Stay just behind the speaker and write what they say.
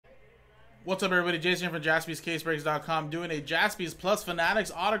What's up, everybody? Jason here from JaspysCaseBreaks.com doing a Jaspy's plus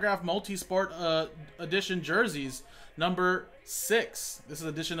Fanatics autograph multi-sport edition jerseys number 6. This is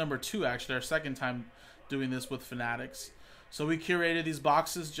edition number 2, actually, our second time doing this with Fanatics. So we curated these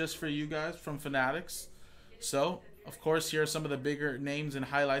boxes just for you guys from Fanatics. So, of course, here are some of the bigger names and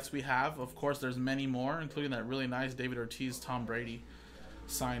highlights we have. Of course, there's many more, including that really nice David Ortiz, Tom Brady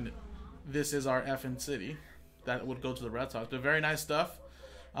signed. This is our F in City. That would go to the Red Sox. But very nice stuff.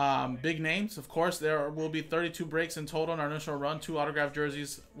 Big names, of course. There will be 32 breaks in total in our initial run. 2 autographed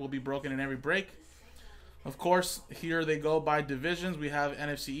jerseys will be broken in every break. Of course, here they go by divisions. We have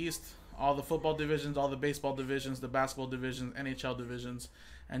NFC East, all the football divisions, all the baseball divisions, the basketball divisions, NHL divisions,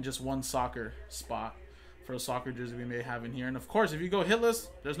 and just one soccer spot for a soccer jersey we may have in here. And of course, if you go hitless,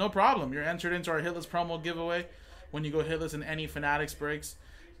 there's no problem. You're entered into our hitless promo giveaway when you go hitless in any Fanatics breaks.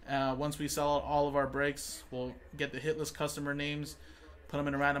 Once we sell out all of our breaks, we'll get the hitless customer names, put them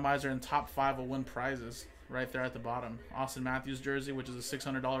in a randomizer, and top 5 will win prizes right there at the bottom. Austin Matthews jersey, which is a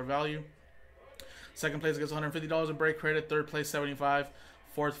 $600 value. Second place gets $150 in break credit. Third place $75,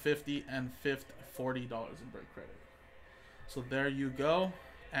 fourth $50, and fifth $40 in break credit. So there you go.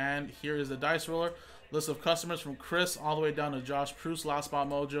 And here is the dice roller list of customers from Chris all the way down to Josh Proust, Last Spot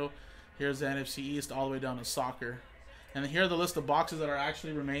Mojo. Here's the NFC East all the way down to soccer. And here are the list of boxes that are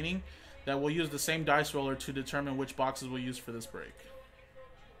actually remaining that we'll use the same dice roller to determine which boxes we'll use for this break.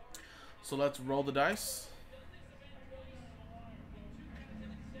 So let's roll the dice.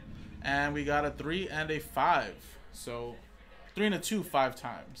 And we got a 3 and a 5. So 3 and a 2 5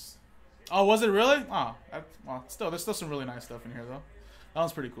 times. Oh, was it really? Oh, well, there's still some really nice stuff in here, though. That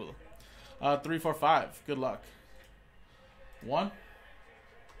one's pretty cool. 3, 4, 5. Good luck. 1,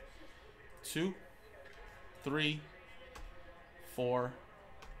 2, 3, 4,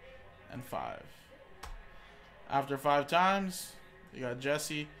 and 5. After 5 times, you got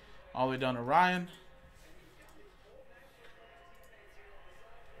Jesse all the way down to Ryan.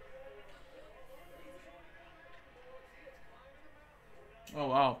 Oh,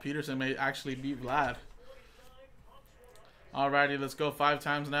 wow. Peterson may actually beat Vlad. Alrighty, let's go 5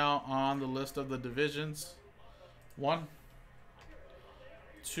 times now on the list of the divisions. 1,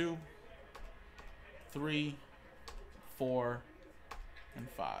 2, 3, 4, and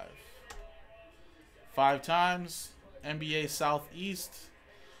 5. 5 times. NBA Southeast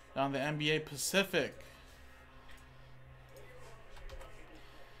down the NBA Pacific.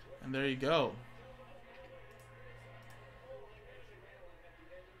 And there you go.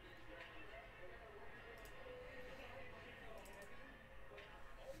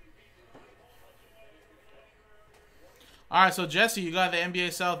 All right, so Jesse, you got the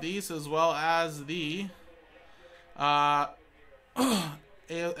NBA Southeast as well as the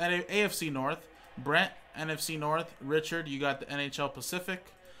AFC North. Brent, NFC North. Richard, you got the NHL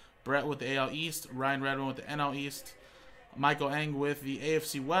Pacific. Brett with the AL East. Ryan Redmond with the NL East. Michael Eng with the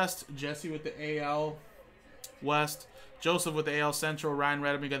AFC West. Jesse with the AL West. Joseph with the AL Central. Ryan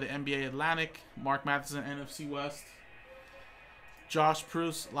Redmond, you got the NBA Atlantic. Mark Matheson, NFC West. Josh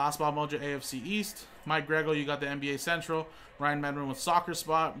Proust, Last Spot Mojo, AFC East. Mike Grego, you got the NBA Central. Ryan Redmond with Soccer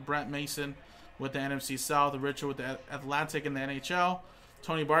Spot. Brent Mason with the NFC South. Richard with the Atlantic and the NHL.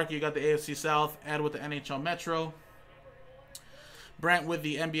 Tony Barker, you got the AFC South. Ed with the NHL Metro. Brent with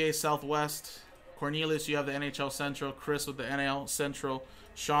the NBA Southwest. Cornelius, you have the NHL Central. Chris with the NL Central.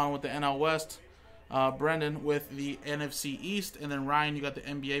 Sean with the NL West. Brendan with the NFC East. And then Ryan, you got the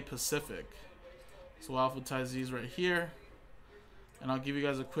NBA Pacific. So we'll alphabetize these right here. And I'll give you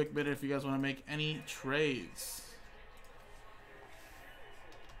guys a quick minute if you guys want to make any trades.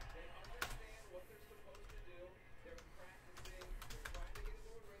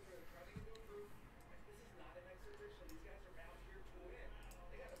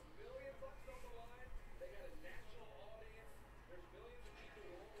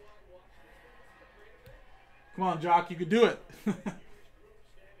 Come on, Jock, you can do it.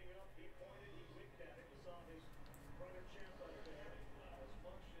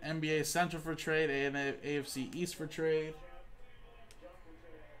 NBA Central for trade, AFC East for trade.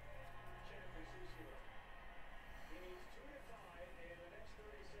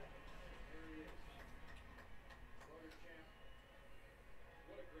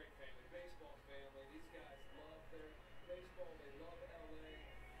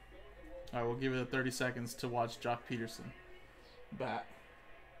 All right, we'll give it 30 seconds to watch Jock Peterson bat.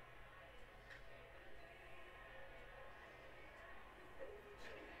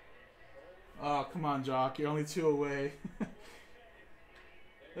 Oh, come on, Jock. You're only 2 away.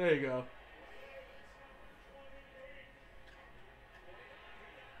 There you go.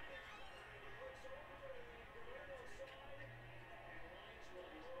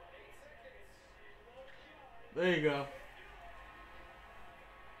 There you go.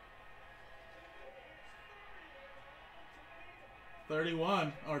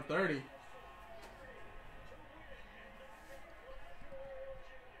 $31 or $30.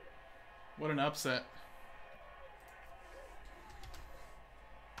 What an upset.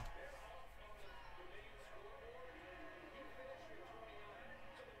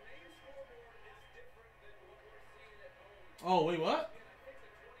 Oh, wait, what?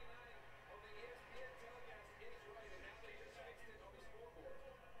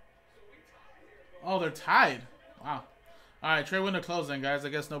 Oh, they're tied. Wow. All right, trade window closing, guys. I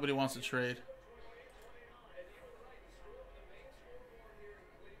guess nobody wants to trade.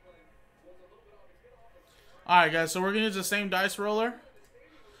 All right, guys. So we're gonna use the same dice roller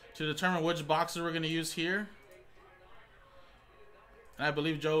to determine which boxes we're gonna use here. And I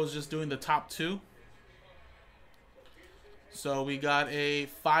believe Joe is just doing the top two. So we got a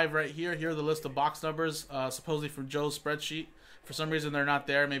 5 right here. Here are the list of box numbers, supposedly from Joe's spreadsheet. For some reason, they're not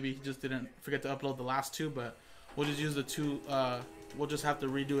there. Maybe he just didn't forget to upload the last two, but we'll just use the two. We'll just have to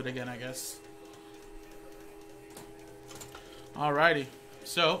redo it again, I guess. Alrighty.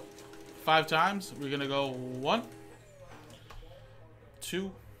 So, 5 times. We're going to go 1,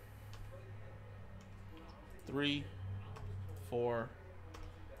 2, 3, 4,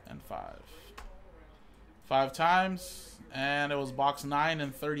 and 5. 5 times. And it was box 9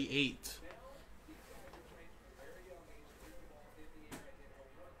 and 38.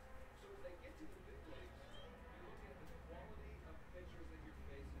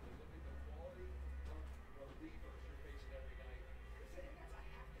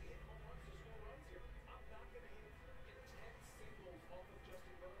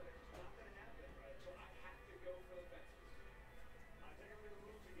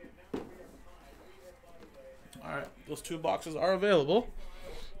 Alright, those 2 boxes are available.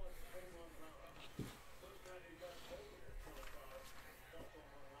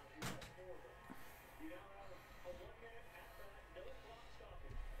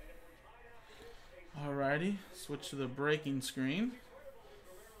 Alrighty, switch to the breaking screen.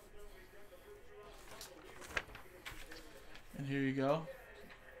 And here you go.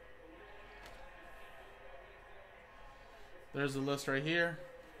 There's the list right here.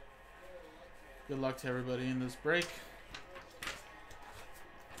 Good luck to everybody in this break.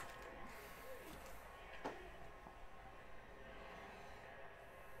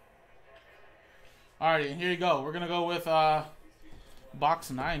 Alrighty, and here you go. We're going to go with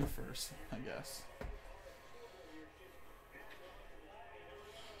box 9 first, I guess.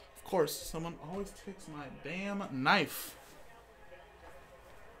 Of course, someone always takes my damn knife.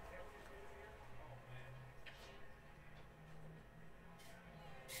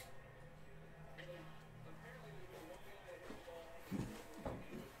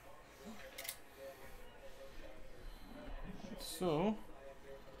 So,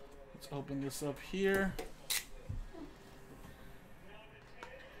 let's open this up here.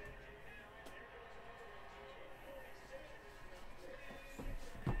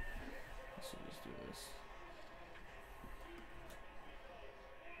 So let's do this.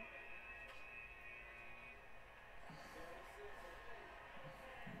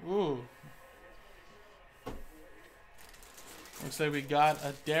 Ooh. Looks like we got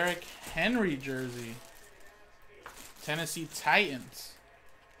a Derrick Henry jersey. Tennessee Titans.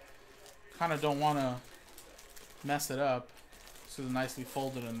 Kind of don't want to mess it up. This is nicely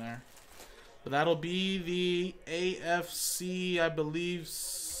folded in there. But that'll be the AFC, I believe,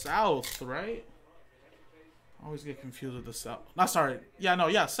 South, right? I always get confused with the South. Not sorry. Yeah, no,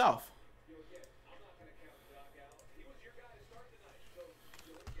 yeah, South.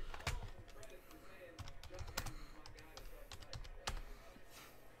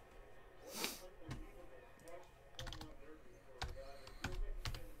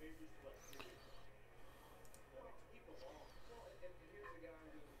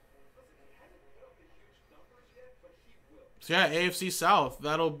 So yeah, AFC South.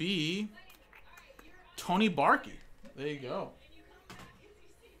 That'll be Tony Barkey. There you go.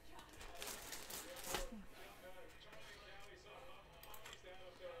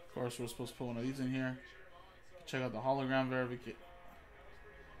 Of course, we're supposed to put one of these in here. Check out the hologram verification.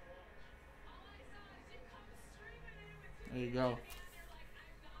 There you go.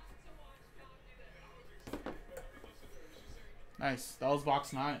 Nice. That was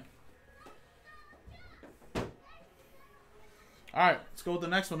box 9. All right, let's go with the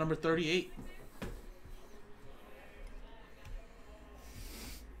next one, number 38.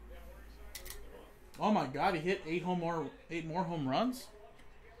 Oh my God, he hit 8 more home runs.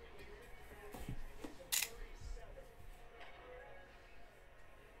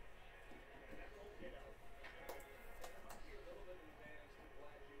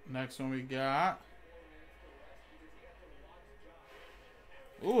 Next one we got.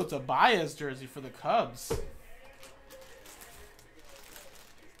 Ooh, it's a Baez jersey for the Cubs.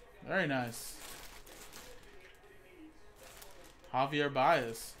 Very nice. Javier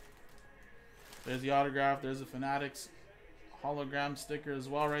Baez. There's the autograph. There's the Fanatics hologram sticker as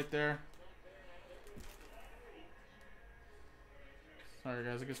well right there. Sorry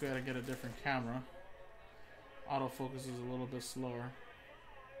guys, I guess we gotta get a different camera. Autofocus is a little bit slower.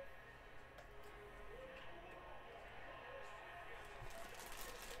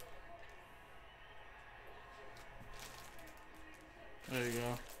 There you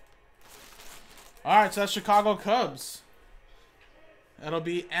go. Alright, so that's Chicago Cubs. That'll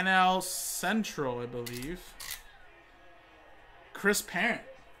be NL Central, I believe. Chris Parent.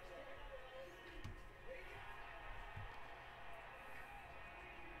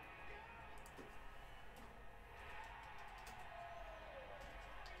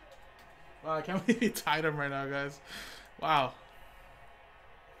 Wow, I can't believe he tied him right now, guys. Wow.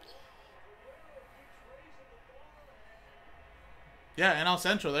 Yeah, NL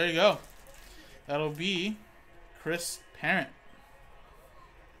Central. There you go. That'll be Chris Parent.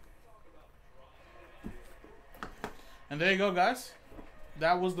 And there you go, guys.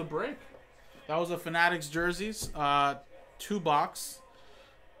 That was the break. That was the Fanatics jerseys. 2-box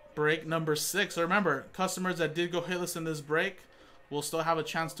break number 6. So remember, customers that did go hitless in this break will still have a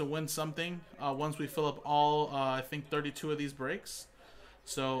chance to win something once we fill up all, I think, 32 of these breaks.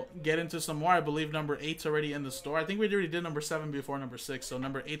 So get into some more. I believe number 8's already in the store. I think we already did number 7 before number 6. So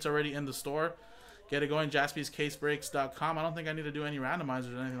number 8's already in the store. Get it going, JaspysCaseBreaks.com. I don't think I need to do any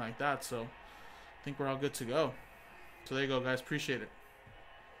randomizers or anything like that. So I think we're all good to go. So there you go, guys. Appreciate it.